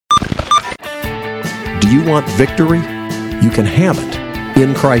you want victory? You can have it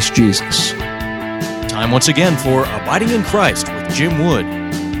in Christ Jesus. Time once again for Abiding in Christ with Jim Wood.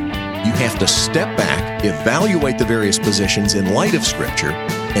 You have to step back, evaluate the various positions in light of Scripture,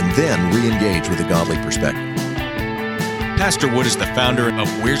 and then re-engage with a godly perspective. Pastor Wood is the founder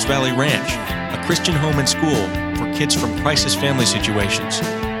of Wears Valley Ranch, a Christian home and school for kids from crisis family situations.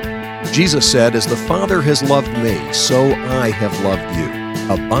 Jesus said, "As the Father has loved me, so I have loved you.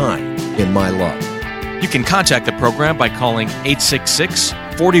 Abide in my love." You can contact the program by calling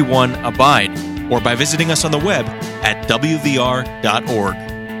 866-41-ABIDE or by visiting us on the web at wvr.org.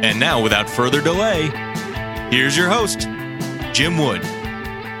 And now, without further delay, here's your host, Jim Wood.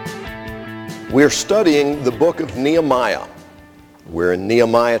 We're studying the book of Nehemiah. We're in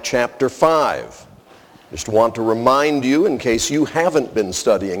Nehemiah chapter 5. Just want to remind you, in case you haven't been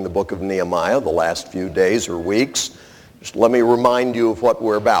studying the book of Nehemiah the last few days or weeks, just let me remind you of what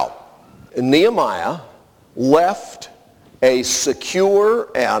we're about. Nehemiah left a secure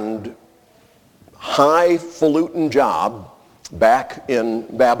and highfalutin job back in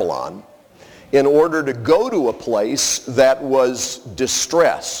Babylon in order to go to a place that was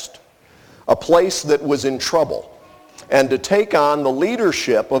distressed, a place that was in trouble, and to take on the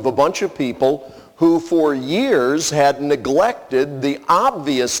leadership of a bunch of people who for years had neglected the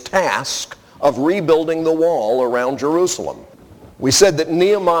obvious task of rebuilding the wall around Jerusalem. We said that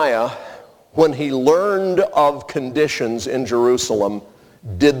Nehemiah, when he learned of conditions in Jerusalem,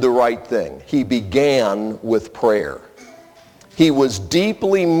 did the right thing. He began with prayer. He was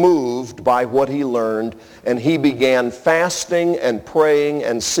deeply moved by what he learned, and he began fasting and praying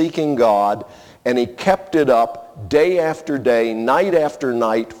and seeking God, and he kept it up day after day, night after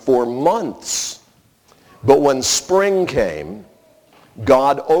night for months. But when spring came,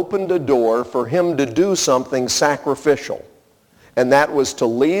 God opened a door for him to do something sacrificial, and that was to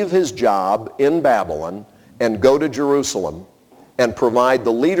leave his job in Babylon and go to Jerusalem and provide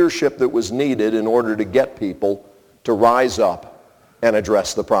the leadership that was needed in order to get people to rise up and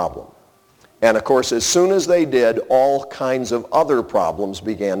address the problem. And of course, as soon as they did, all kinds of other problems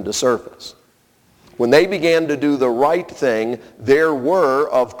began to surface. When they began to do the right thing, there were,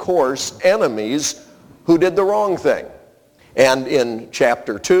 of course, enemies who did the wrong thing. And in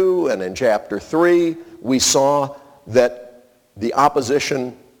chapter 2 and in chapter 3, we saw that the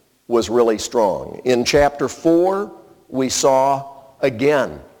opposition was really strong. In chapter 4, we saw,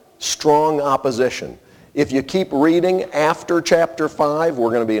 again, strong opposition. If you keep reading after chapter 5,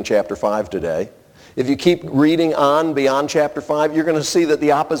 we're going to be in chapter 5 today. If you keep reading on beyond chapter 5, you're going to see that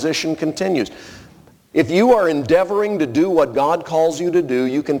the opposition continues. If you are endeavoring to do what God calls you to do,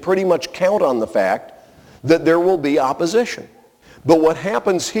 you can pretty much count on the fact that there will be opposition. But what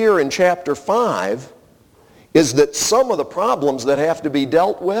happens here in chapter 5 is that some of the problems that have to be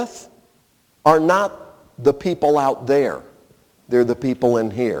dealt with are not the people out there. They're the people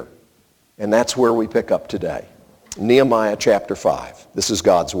in here. And that's where we pick up today. Nehemiah chapter 5. This is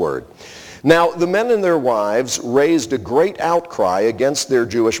God's word. Now, the men and their wives raised a great outcry against their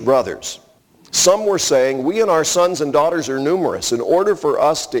Jewish brothers. Some were saying, "We and our sons and daughters are numerous. In order for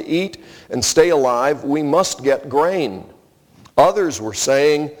us to eat and stay alive, we must get grain." Others were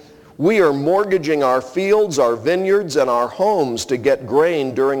saying, "We are mortgaging our fields, our vineyards, and our homes to get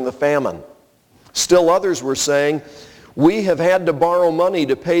grain during the famine." Still others were saying, "We have had to borrow money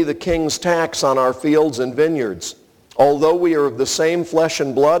to pay the king's tax on our fields and vineyards. Although we are of the same flesh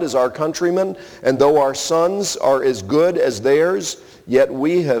and blood as our countrymen, and though our sons are as good as theirs, yet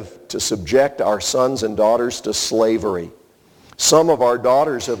we have to subject our sons and daughters to slavery. Some of our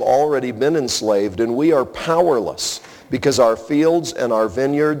daughters have already been enslaved, and we are powerless because our fields and our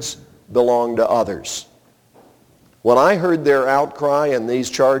vineyards belong to others." When I heard their outcry and these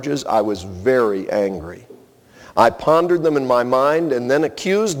charges, I was very angry. I pondered them in my mind and then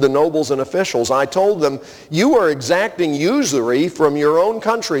accused the nobles and officials. I told them, "You are exacting usury from your own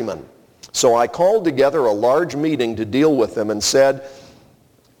countrymen." So I called together a large meeting to deal with them and said,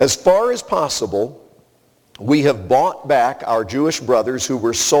 "As far as possible, we have bought back our Jewish brothers who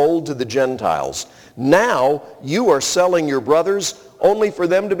were sold to the Gentiles. Now you are selling your brothers only for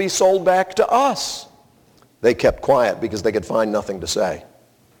them to be sold back to us." They kept quiet because they could find nothing to say.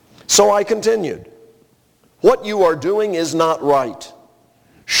 So I continued, "What you are doing is not right.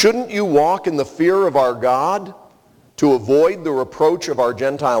 Shouldn't you walk in the fear of our God to avoid the reproach of our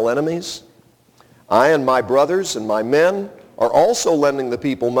Gentile enemies? I and my brothers and my men are also lending the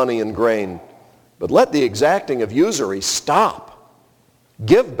people money and grain, but let the exacting of usury stop.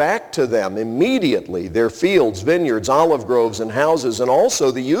 Give back to them immediately their fields, vineyards, olive groves, and houses, and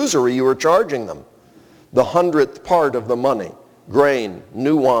also the usury you are charging them, the 100th part of the money, grain,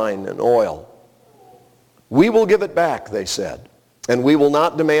 new wine, and oil." "We will give it back," they said, "and we will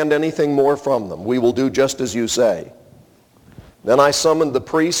not demand anything more from them. We will do just as you say." Then I summoned the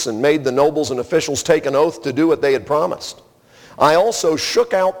priests and made the nobles and officials take an oath to do what they had promised. I also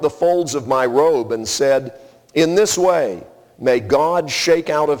shook out the folds of my robe and said, "In this way may God shake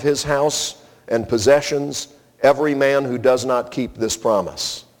out of his house and possessions every man who does not keep this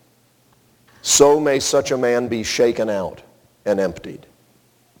promise. So may such a man be shaken out and emptied."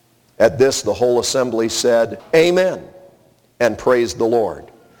 At this the whole assembly said, "Amen," and praised the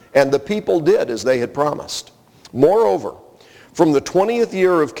Lord. And the people did as they had promised. Moreover, from the 20th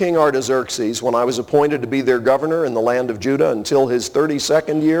year of King Artaxerxes, when I was appointed to be their governor in the land of Judah, until his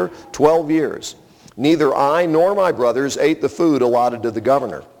 32nd year, 12 years, neither I nor my brothers ate the food allotted to the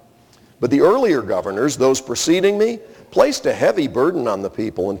governor. But the earlier governors, those preceding me, placed a heavy burden on the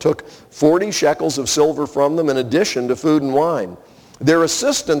people and took 40 shekels of silver from them in addition to food and wine. Their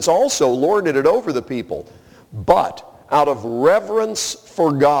assistants also lorded it over the people. But out of reverence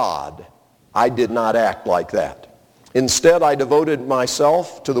for God, I did not act like that. Instead, I devoted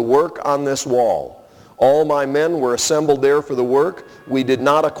myself to the work on this wall. All my men were assembled there for the work. We did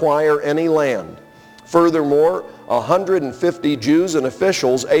not acquire any land. Furthermore, 150 Jews and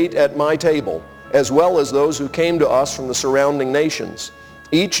officials ate at my table, as well as those who came to us from the surrounding nations.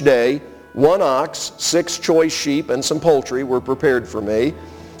 Each day, 1 ox, 6 choice sheep, and some poultry were prepared for me,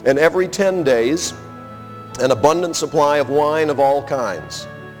 and every 10 days, an abundant supply of wine of all kinds.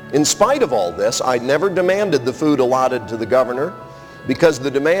 In spite of all this, I never demanded the food allotted to the governor, because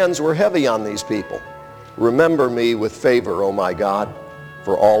the demands were heavy on these people. Remember me with favor, O my God,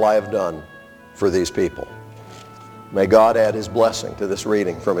 for all I have done for these people. May God add his blessing to this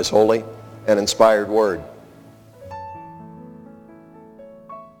reading from his holy and inspired word.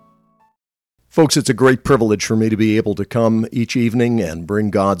 Folks, it's a great privilege for me to be able to come each evening and bring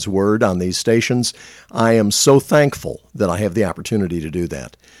God's word on these stations. I am so thankful that I have the opportunity to do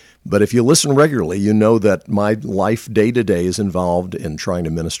that. But if you listen regularly, you know that my life day to day is involved in trying to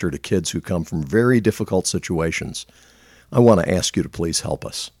minister to kids who come from very difficult situations. I want to ask you to please help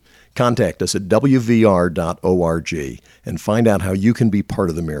us. Contact us at wvr.org and find out how you can be part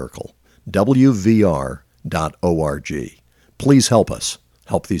of the miracle. wvr.org. Please help us.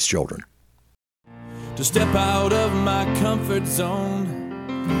 Help these children. To step out of my comfort zone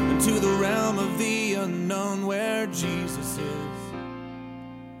into the realm of the unknown where Jesus is.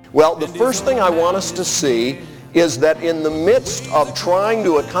 Well, the first thing I want us to see is that in the midst of trying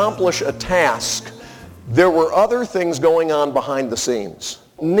to accomplish a task, there were other things going on behind the scenes.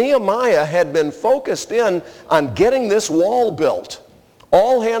 Nehemiah had been focused in on getting this wall built.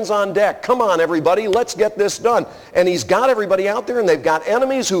 All hands on deck. Come on, everybody, let's get this done. And he's got everybody out there, and they've got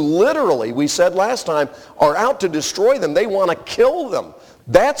enemies who literally, we said last time, are out to destroy them. They want to kill them.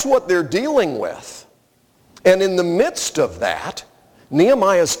 That's what they're dealing with. And in the midst of that,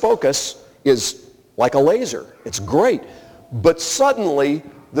 Nehemiah's focus is like a laser. It's great. But suddenly,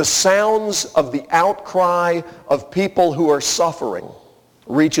 the sounds of the outcry of people who are suffering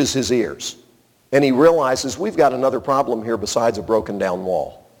reaches his ears. And he realizes we've got another problem here besides a broken down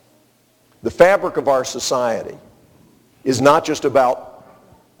wall. The fabric of our society is not just about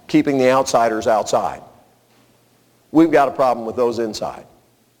keeping the outsiders outside. We've got a problem with those inside.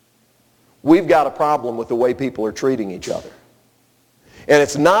 We've got a problem with the way people are treating each other. And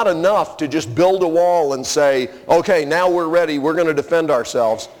it's not enough to just build a wall and say, okay, now we're ready, we're going to defend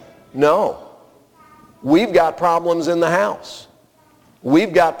ourselves. No. We've got problems in the house.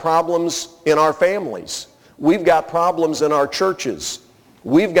 We've got problems in our families. We've got problems in our churches.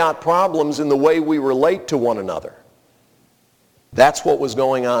 We've got problems in the way we relate to one another. That's what was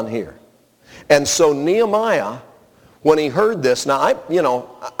going on here. And so Nehemiah, when he heard this, now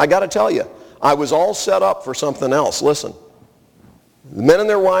I got to tell you, I was all set up for something else. Listen. The men and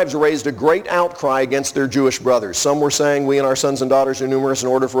their wives raised a great outcry against their Jewish brothers. Some were saying, we and our sons and daughters are numerous. In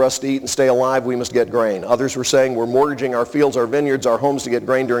order for us to eat and stay alive, we must get grain. Others were saying, we're mortgaging our fields, our vineyards, our homes to get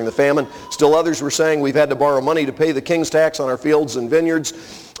grain during the famine. Still others were saying, we've had to borrow money to pay the king's tax on our fields and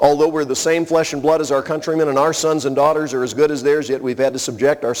vineyards. Although we're the same flesh and blood as our countrymen and our sons and daughters are as good as theirs, yet we've had to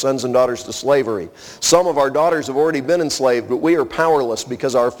subject our sons and daughters to slavery. Some of our daughters have already been enslaved, but we are powerless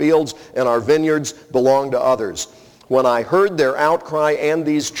because our fields and our vineyards belong to others. When I heard their outcry and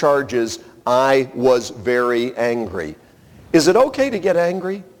these charges, I was very angry. Is it okay to get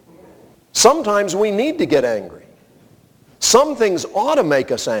angry? Sometimes we need to get angry. Some things ought to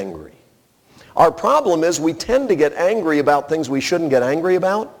make us angry. Our problem is we tend to get angry about things we shouldn't get angry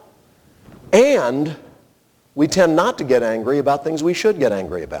about, and we tend not to get angry about things we should get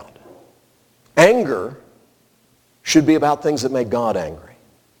angry about. Anger should be about things that make God angry.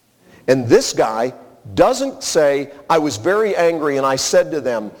 And this guy doesn't say, I was very angry and I said to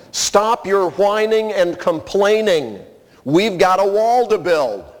them, stop your whining and complaining. We've got a wall to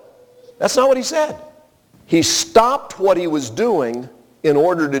build. That's not what he said. He stopped what he was doing in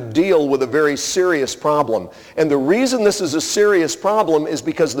order to deal with a very serious problem. And the reason this is a serious problem is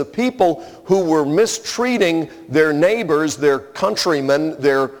because the people who were mistreating their neighbors, their countrymen,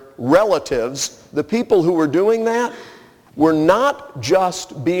 their relatives, the people who were doing that were not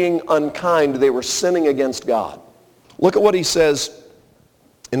just being unkind, they were sinning against God. Look at what he says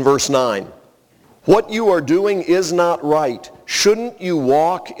in verse 9. What you are doing is not right. Shouldn't you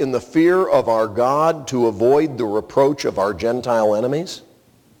walk in the fear of our God to avoid the reproach of our Gentile enemies?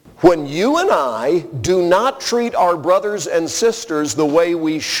 When you and I do not treat our brothers and sisters the way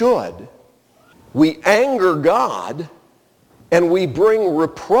we should, we anger God and we bring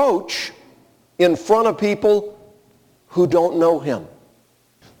reproach in front of people who don't know him.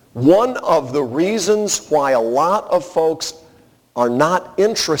 One of the reasons why a lot of folks are not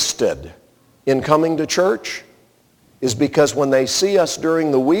interested in coming to church is because when they see us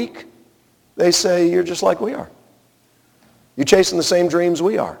during the week, they say, you're just like we are. You're chasing the same dreams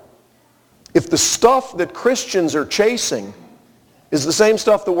we are. If the stuff that Christians are chasing is the same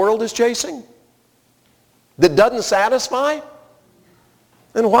stuff the world is chasing, that doesn't satisfy,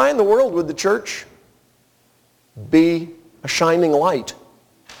 then why in the world would the church be a shining light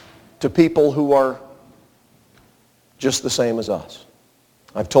to people who are just the same as us?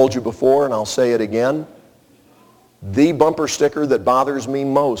 I've told you before, and I'll say it again, the bumper sticker that bothers me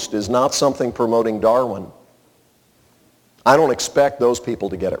most is not something promoting Darwin. I don't expect those people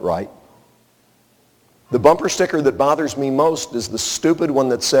to get it right. The bumper sticker that bothers me most is the stupid one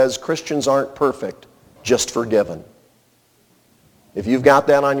that says Christians aren't perfect, just forgiven. If you've got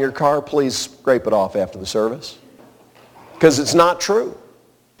that on your car, please scrape it off after the service, because it's not true.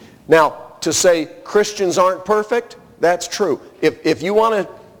 Now, to say Christians aren't perfect, that's true. If you want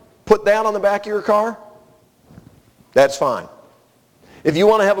to put that on the back of your car, that's fine. If you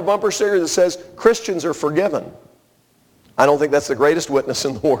want to have a bumper sticker that says Christians are forgiven, I don't think that's the greatest witness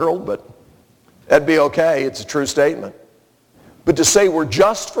in the world, but that'd be okay. It's a true statement. But to say we're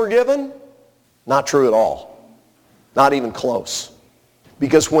just forgiven, not true at all. Not even close.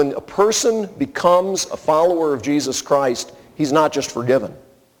 Because when a person becomes a follower of Jesus Christ, he's not just forgiven.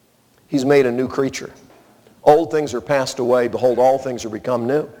 He's made a new creature. Old things are passed away. Behold, all things are become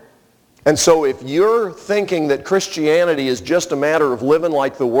new. And so if you're thinking that Christianity is just a matter of living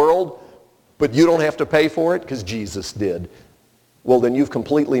like the world, but you don't have to pay for it because Jesus did, well, then you've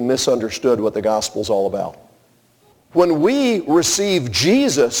completely misunderstood what the gospel's all about. When we receive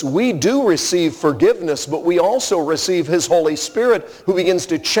Jesus, we do receive forgiveness, but we also receive his Holy Spirit, who begins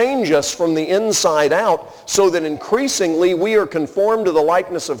to change us from the inside out, so that increasingly we are conformed to the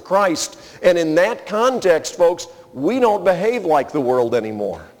likeness of Christ. And in that context, folks, we don't behave like the world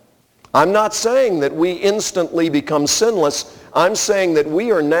anymore. I'm not saying that we instantly become sinless. I'm saying that we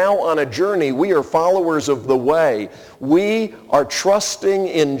are now on a journey. We are followers of the way. We are trusting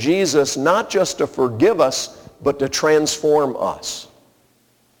in Jesus not just to forgive us, but to transform us.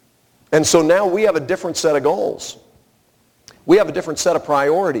 And so now we have a different set of goals. We have a different set of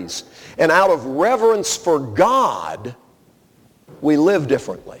priorities. And out of reverence for God, we live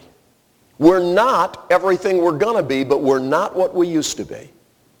differently. We're not everything we're going to be, but we're not what we used to be.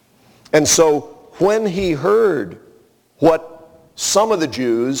 And so when he heard what some of the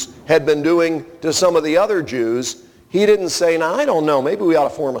Jews had been doing to some of the other Jews, he didn't say, now I don't know, maybe we ought to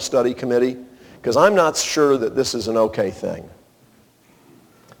form a study committee, because I'm not sure that this is an okay thing.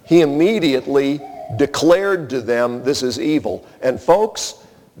 He immediately declared to them, this is evil. And folks,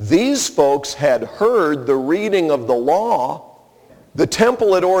 these folks had heard the reading of the law. The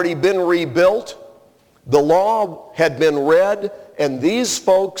temple had already been rebuilt. The law had been read. And these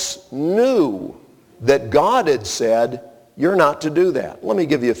folks knew that God had said, you're not to do that. Let me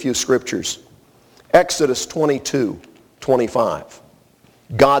give you a few scriptures. Exodus 22:25.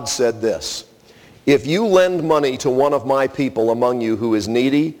 God said this, if you lend money to one of my people among you who is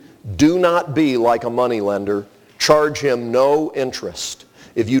needy, do not be like a moneylender. Charge him no interest.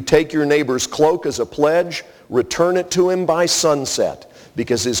 If you take your neighbor's cloak as a pledge, return it to him by sunset,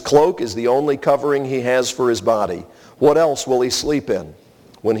 because his cloak is the only covering he has for his body. What else will he sleep in?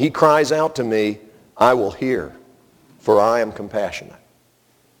 When he cries out to me, I will hear, for I am compassionate.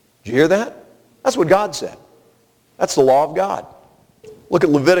 Did you hear that? That's what God said. That's the law of God. Look at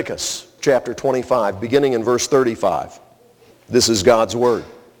Leviticus chapter 25, beginning in verse 35. This is God's word.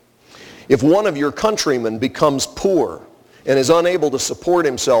 If one of your countrymen becomes poor and is unable to support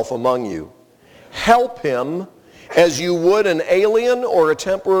himself among you, help him as you would an alien or a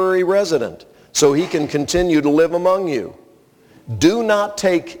temporary resident, so he can continue to live among you. Do not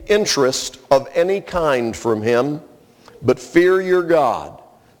take interest of any kind from him, but fear your God,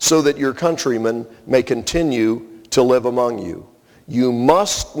 so that your countrymen may continue to live among you. You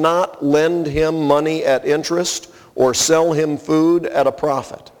must not lend him money at interest or sell him food at a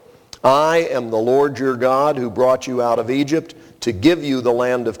profit. I am the Lord your God who brought you out of Egypt to give you the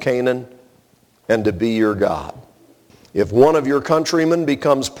land of Canaan and to be your God. If one of your countrymen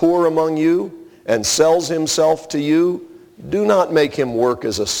becomes poor among you and sells himself to you, do not make him work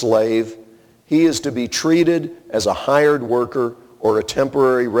as a slave. He is to be treated as a hired worker or a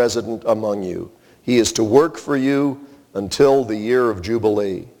temporary resident among you. He is to work for you until the year of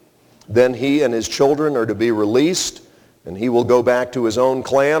Jubilee. Then he and his children are to be released, and he will go back to his own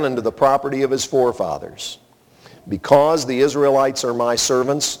clan and to the property of his forefathers. Because the Israelites are my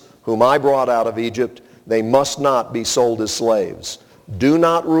servants, whom I brought out of Egypt, they must not be sold as slaves. Do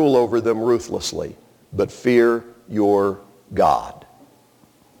not rule over them ruthlessly, but fear your God.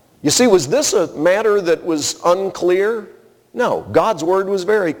 You see, was this a matter that was unclear? No, God's word was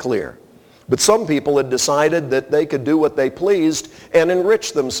very clear. But some people had decided that they could do what they pleased and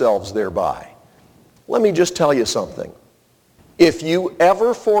enrich themselves thereby. Let me just tell you something. If you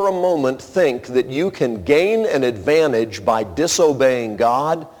ever for a moment think that you can gain an advantage by disobeying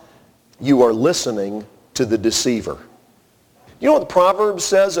God, you are listening to the deceiver. You know what the Proverbs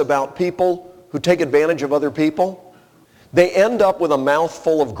says about people who take advantage of other people? They end up with a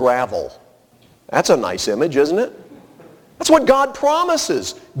mouthful of gravel. That's a nice image, isn't it? That's what God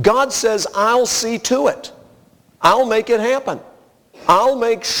promises. God says, I'll see to it. I'll make it happen. I'll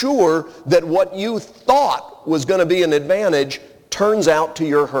make sure that what you thought was going to be an advantage turns out to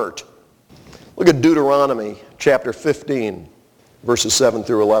your hurt. Look at Deuteronomy chapter 15, verses 7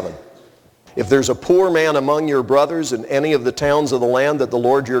 through 11. If there's a poor man among your brothers in any of the towns of the land that the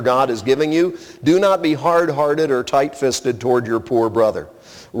Lord your God is giving you, do not be hard-hearted or tight-fisted toward your poor brother.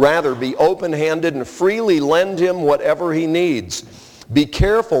 Rather, be open-handed and freely lend him whatever he needs. Be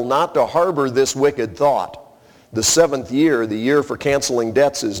careful not to harbor this wicked thought. The 7th year, the year for canceling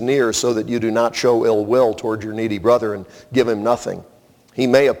debts, is near, so that you do not show ill will toward your needy brother and give him nothing. He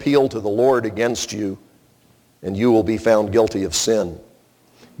may appeal to the Lord against you, and you will be found guilty of sin.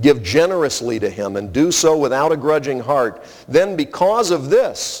 Give generously to him, and do so without a grudging heart. Then because of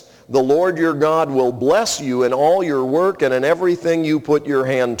this, the Lord your God will bless you in all your work and in everything you put your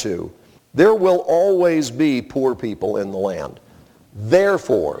hand to. There will always be poor people in the land.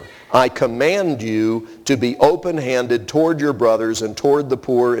 Therefore, I command you to be open-handed toward your brothers and toward the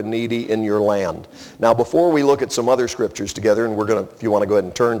poor and needy in your land. Now, before we look at some other scriptures together, and we're going to, if you want to go ahead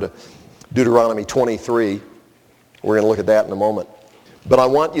and turn to Deuteronomy 23, we're going to look at that in a moment. But I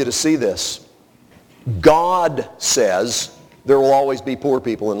want you to see this. God says there will always be poor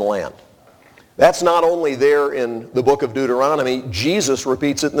people in the land. That's not only there in the book of Deuteronomy, Jesus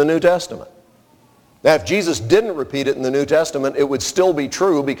repeats it in the New Testament. Now, if Jesus didn't repeat it in the New Testament, it would still be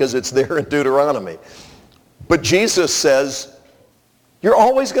true because it's there in Deuteronomy. But Jesus says, you're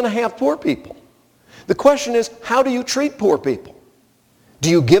always going to have poor people. The question is, how do you treat poor people? Do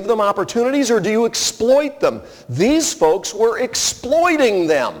you give them opportunities or do you exploit them? These folks were exploiting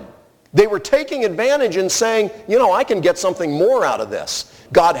them. They were taking advantage and saying, you know, I can get something more out of this.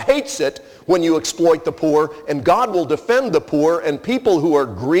 God hates it when you exploit the poor, and God will defend the poor, and people who are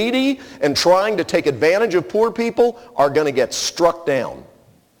greedy and trying to take advantage of poor people are going to get struck down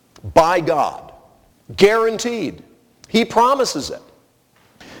by God. Guaranteed. He promises it.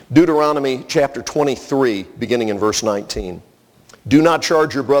 Deuteronomy chapter 23, beginning in verse 19. Do not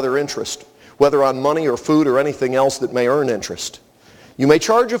charge your brother interest, whether on money or food or anything else that may earn interest. You may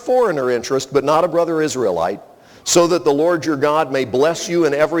charge a foreigner interest, but not a brother Israelite, so that the Lord your God may bless you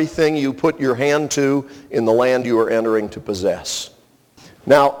in everything you put your hand to in the land you are entering to possess.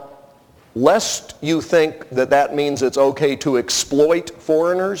 Now, lest you think that that means it's okay to exploit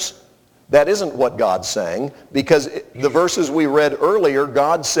foreigners, that isn't what God's saying, because the verses we read earlier,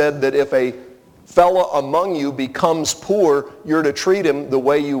 God said that if a fellow among you becomes poor, you're to treat him the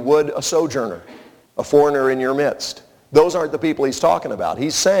way you would a sojourner, a foreigner in your midst. Those aren't the people he's talking about.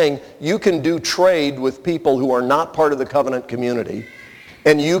 He's saying you can do trade with people who are not part of the covenant community,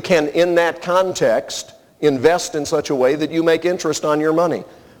 and you can, in that context, invest in such a way that you make interest on your money.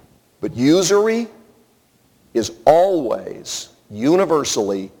 But usury is always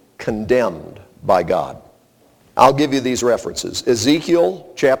universally condemned by God. I'll give you these references.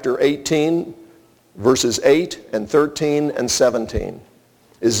 Ezekiel chapter 18, verses 8 and 13 and 17.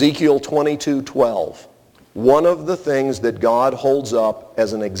 Ezekiel 22:12. One of the things that God holds up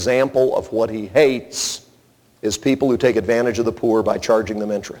as an example of what he hates is people who take advantage of the poor by charging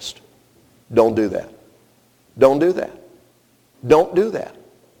them interest. Don't do that. Don't do that. Don't do that.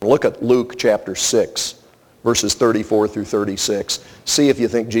 Look at Luke chapter 6, verses 34 through 36. See if you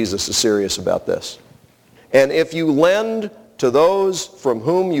think Jesus is serious about this. And if you lend to those from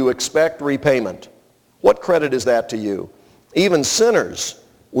whom you expect repayment, what credit is that to you? Even sinners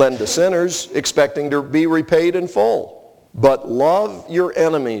lend to sinners, expecting to be repaid in full. But love your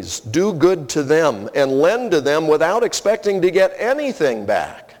enemies, do good to them, and lend to them without expecting to get anything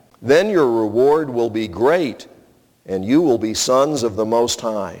back. Then your reward will be great, and you will be sons of the Most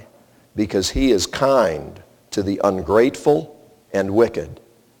High, because He is kind to the ungrateful and wicked.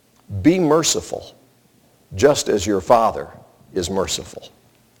 Be merciful, just as your Father is merciful.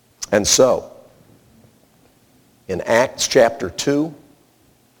 And so, in Acts chapter 2,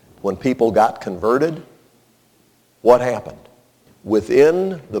 when people got converted, what happened?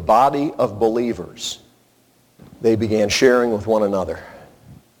 Within the body of believers, they began sharing with one another.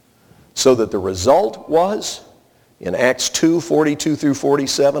 So that the result was, in Acts 2, 42 through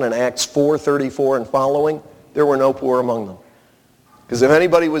 47, and Acts 4, 34 and following, there were no poor among them. Because if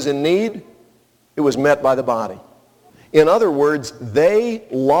anybody was in need, it was met by the body. In other words, they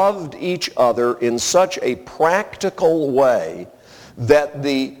loved each other in such a practical way that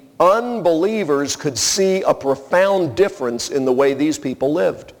the unbelievers could see a profound difference in the way these people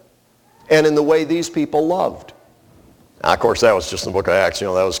lived and in the way these people loved. Now, of course, that was just in the book of Acts.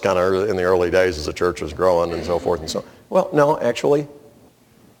 That was kind of in the early days as the church was growing and so forth and so on. Well, no, actually,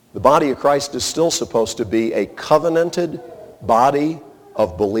 the body of Christ is still supposed to be a covenanted body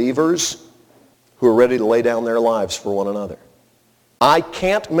of believers who are ready to lay down their lives for one another. I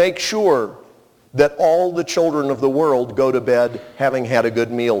can't make sure that all the children of the world go to bed having had a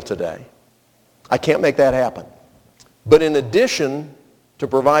good meal today. I can't make that happen. But in addition to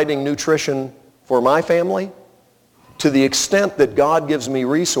providing nutrition for my family, to the extent that God gives me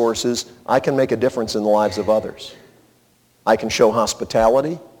resources, I can make a difference in the lives of others. I can show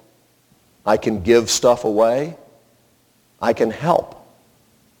hospitality. I can give stuff away. I can help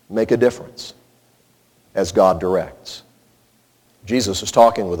make a difference as God directs. Jesus was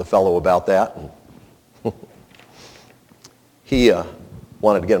talking with a fellow about that, and he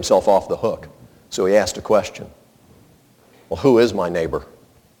wanted to get himself off the hook. So he asked a question. Well, who is my neighbor?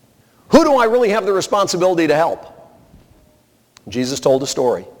 Who do I really have the responsibility to help? Jesus told a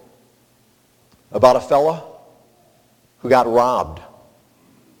story about a fellow who got robbed.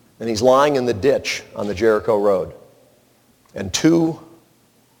 And he's lying in the ditch on the Jericho Road. And two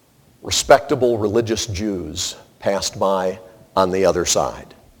respectable religious Jews passed by on the other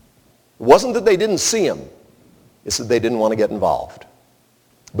side. It wasn't that they didn't see him. It's that they didn't want to get involved.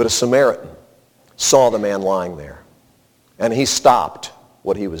 But a Samaritan saw the man lying there. And he stopped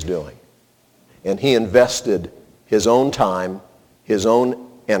what he was doing. And he invested his own time, his own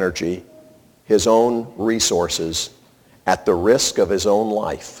energy, his own resources at the risk of his own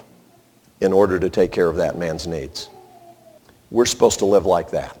life in order to take care of that man's needs. We're supposed to live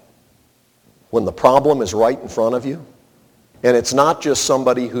like that. When the problem is right in front of you, and it's not just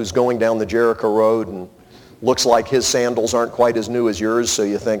somebody who's going down the Jericho Road and looks like his sandals aren't quite as new as yours, so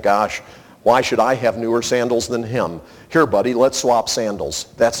you think, gosh, why should I have newer sandals than him? Here, buddy, let's swap sandals.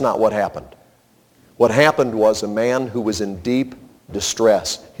 That's not what happened. What happened was a man who was in deep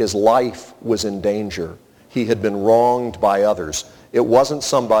distress. His life was in danger. He had been wronged by others. It wasn't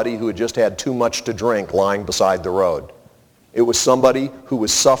somebody who had just had too much to drink lying beside the road. It was somebody who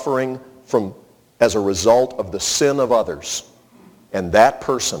was suffering as a result of the sin of others. And that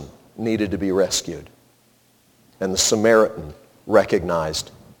person needed to be rescued. And the Samaritan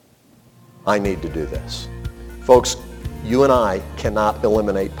recognized, I need to do this. Folks, you and I cannot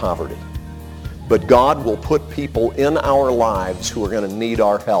eliminate poverty. But God will put people in our lives who are going to need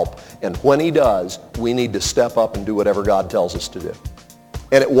our help. And when He does, we need to step up and do whatever God tells us to do.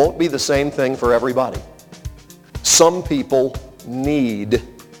 And it won't be the same thing for everybody. Some people need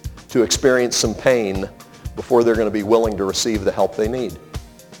to experience some pain before they're going to be willing to receive the help they need.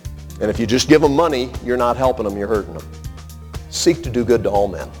 And if you just give them money, you're not helping them, you're hurting them. Seek to do good to all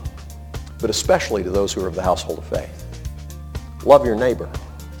men, but especially to those who are of the household of faith. Love your neighbor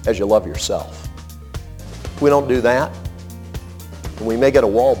as you love yourself. If we don't do that, then we may get a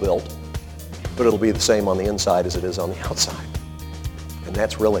wall built, but it'll be the same on the inside as it is on the outside. And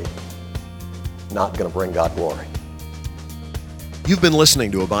that's really not going to bring God glory. You've been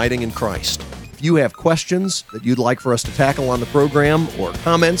listening to Abiding in Christ. If you have questions that you'd like for us to tackle on the program or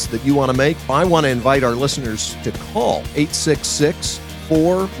comments that you want to make, I want to invite our listeners to call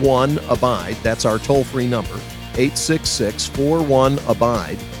 866-41-ABIDE. That's our toll-free number,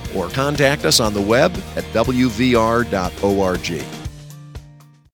 866-41-ABIDE. Or contact us on the web at wvr.org.